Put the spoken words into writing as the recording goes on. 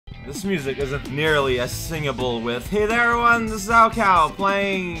This music isn't nearly as singable with "Hey there everyone, this is raocow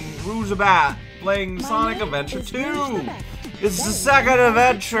playing Rouge Bat, playing Sonic Adventure 2! It's the second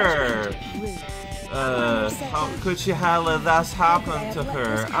adventure! How could she have let this happen to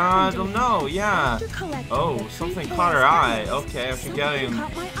her? I don't know, yeah. Oh, something caught her eye. Okay, I'm forgetting.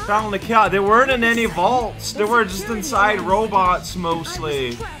 Found the cat. They weren't in any vaults. They were just inside robots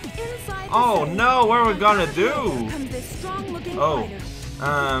mostly. Oh no, what are we gonna do? Oh,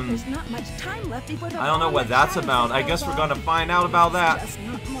 I don't know what that's about. I guess we're gonna find out about that.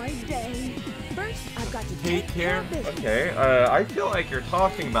 Take care. Okay, I feel like you're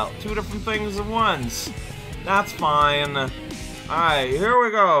talking about two different things at once. That's fine. Alright, here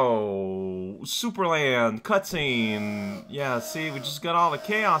we go. Superland, cutscene. Yeah, see, we just got all the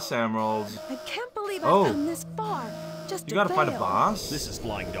Chaos Emeralds. I can't believe I've come this far. Just you gotta fight a boss? This is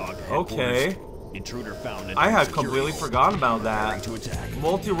Flying Dog. Okay. Intruder found. I had completely forgotten about that.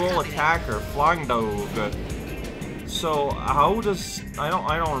 Multi-role attacker, Flying Dog. So how does I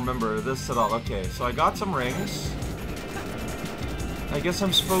don't remember this at all. Okay, so I got some rings. I guess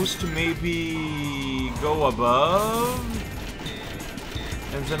I'm supposed to maybe go above,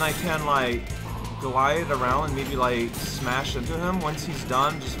 and then I can like glide around and maybe like smash into him once he's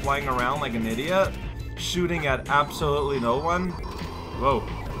done just flying around like an idiot, shooting at absolutely no one. Whoa.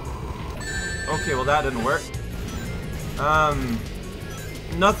 Okay, well that didn't work.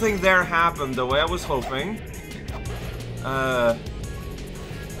 Nothing there happened the way I was hoping.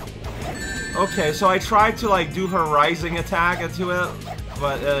 Okay, so I tried to like do her rising attack into it,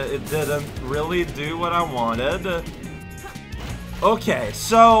 but it didn't really do what I wanted. Okay,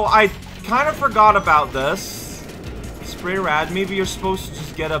 so I kind of forgot about this. It's pretty rad. Maybe you're supposed to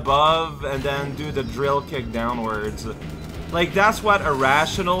just get above and then do the drill kick downwards. Like, that's what a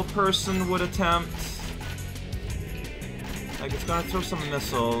rational person would attempt. Like, it's gonna throw some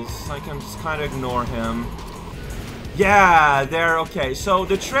missiles. I can just kind of ignore him. Yeah, there, okay. So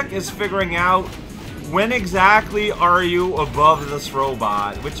the trick is figuring out when exactly are you above this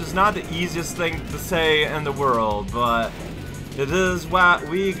robot, which is not the easiest thing to say in the world, but it is what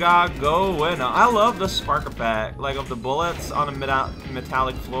we got going on. I love the spark effect, like of the bullets on a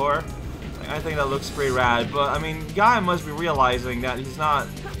metallic floor. Like, I think that looks pretty rad, but I mean, Guy must be realizing that he's not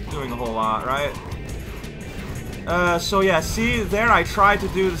doing a whole lot, right? So yeah, see, there I tried to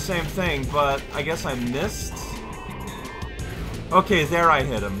do the same thing, but I guess I missed. Okay, there I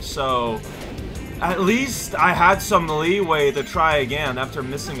hit him, so at least I had some leeway to try again after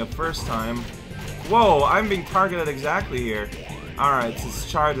missing a first time. Whoa, I'm being targeted exactly here. Alright, it's his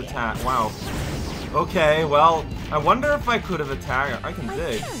charge attack. Wow. Okay, well, I wonder if I could have attacked. I can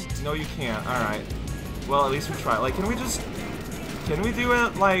dig. No, you can't. Alright. Well, at least we try. Like, can we do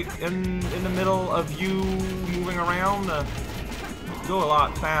it, like, in the middle of you moving around? Go a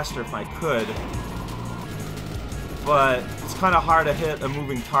lot faster if I could. But it's kind of hard to hit a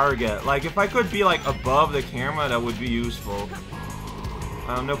moving target. Like, if I could be, like, above the camera, that would be useful.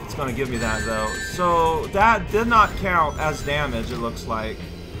 I don't know if it's going to give me that, though. So, that did not count as damage, it looks like.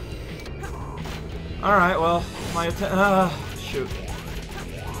 Alright, well, my shoot.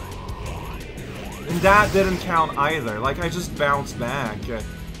 And that didn't count either. Like, I just bounced back.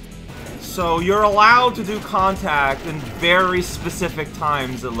 So, you're allowed to do contact in very specific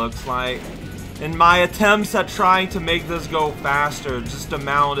times, it looks like. And my attempts at trying to make this go faster just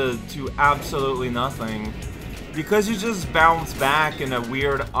amounted to absolutely nothing. Because you just bounce back in a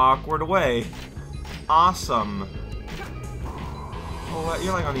weird, awkward way. Awesome. Oh,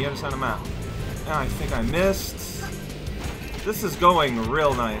 you're like on the other side of the map. Yeah, I think I missed. This is going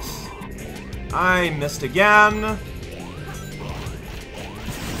real nice. I missed again.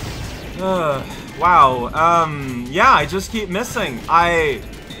 Wow. Yeah, I just keep missing.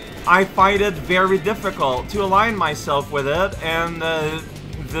 I find it very difficult to align myself with it, and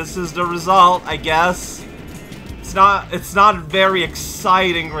this is the result, I guess. It's not a very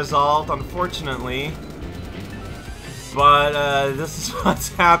exciting result, unfortunately. But this is what's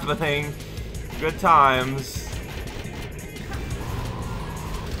happening. Good times.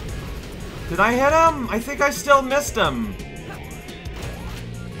 Did I hit him? I think I still missed him.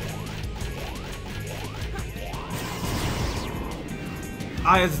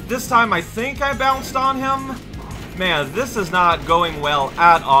 This time I think I bounced on him. Man, this is not going well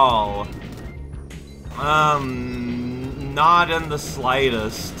at all. Not in the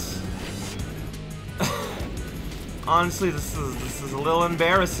slightest. Honestly, this is a little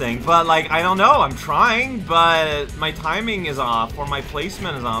embarrassing, but like, I don't know, I'm trying, but my timing is off, or my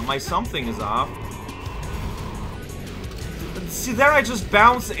placement is off, my something is off. See, there I just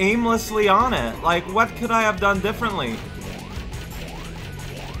bounced aimlessly on it. Like, what could I have done differently?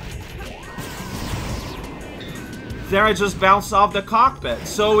 there I just bounced off the cockpit,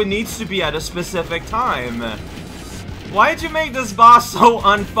 so it needs to be at a specific time. Why'd you make this boss so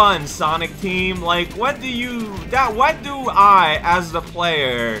unfun, Sonic Team? Like, what do I, as the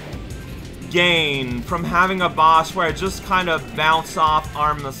player, gain from having a boss where I just kind of bounce off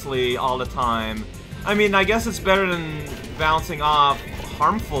harmlessly all the time? I mean, I guess it's better than bouncing off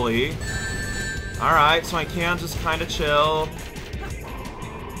harmfully. Alright, so I can just kind of chill.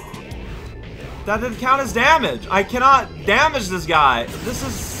 That didn't count as damage. I cannot damage this guy. This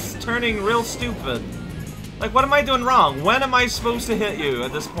is turning real stupid. Like, what am I doing wrong? When am I supposed to hit you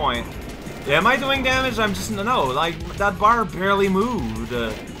at this point? Yeah, am I doing damage? I'm just, no, like, that bar barely moved.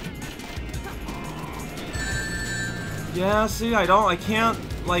 Yeah, see, I can't,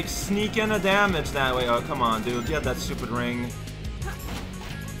 like, sneak in a damage that way. Oh, come on, dude, get that stupid ring.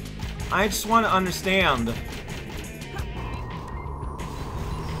 I just want to understand.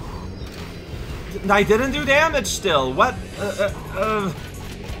 I didn't do damage still. What?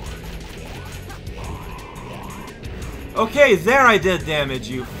 Okay, there I did damage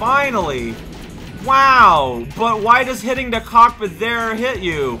you. Finally. Wow. But why does hitting the cockpit there hit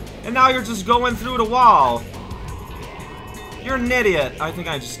you? And now you're just going through the wall. You're an idiot. I think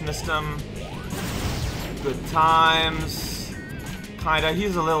I just missed him. Good times. Kinda.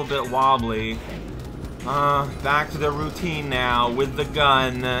 He's a little bit wobbly. Back to the routine now with the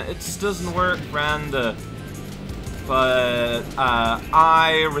gun. It just doesn't work, friend. But,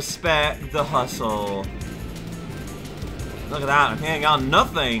 I respect the hustle. Look at that, I'm hitting on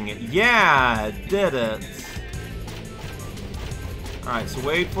nothing. Yeah, did it. Alright, so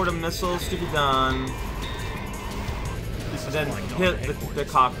wait for the missiles to be done. And then hit the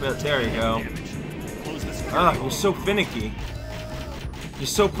cockpit. There you go. Ugh, you're so finicky. You're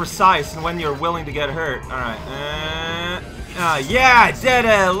so precise and when you're willing to get hurt. Alright. Yeah, I did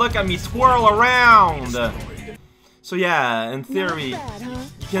it! Look at me twirl around! So yeah, in theory,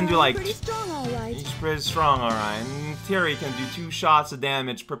 you can do like... Pretty strong, all right. He's pretty strong, alright. In theory, you can do 2 shots of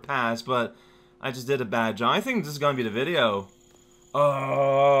damage per pass, but I just did a bad job. I think this is gonna be the video.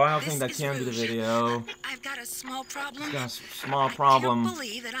 Oh, I don't think that can be the video. I've got a small problem. Got a small problem. I can't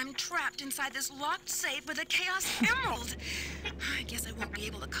believe that I'm trapped inside this locked safe with a Chaos Emerald. I guess I won't be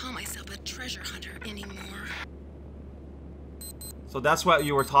able to call myself a treasure hunter anymore. So that's what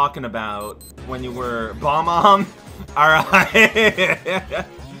you were talking about when you were Bomb-Omb? Alright.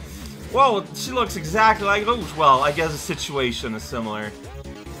 Whoa, she looks exactly like Rouge. Well, I guess the situation is similar.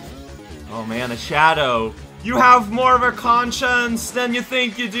 Oh man, a shadow. You have more of a conscience than you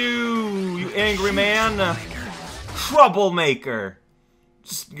think you do, you angry man. Troublemaker.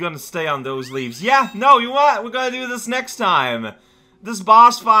 Just gonna stay on those leaves. Yeah, no, you know what? We're gonna do this next time. This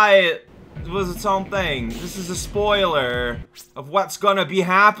boss fight was its own thing. This is a spoiler of what's gonna be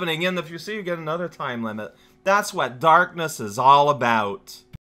happening in the future. You get another time limit. That's what Darkness is all about.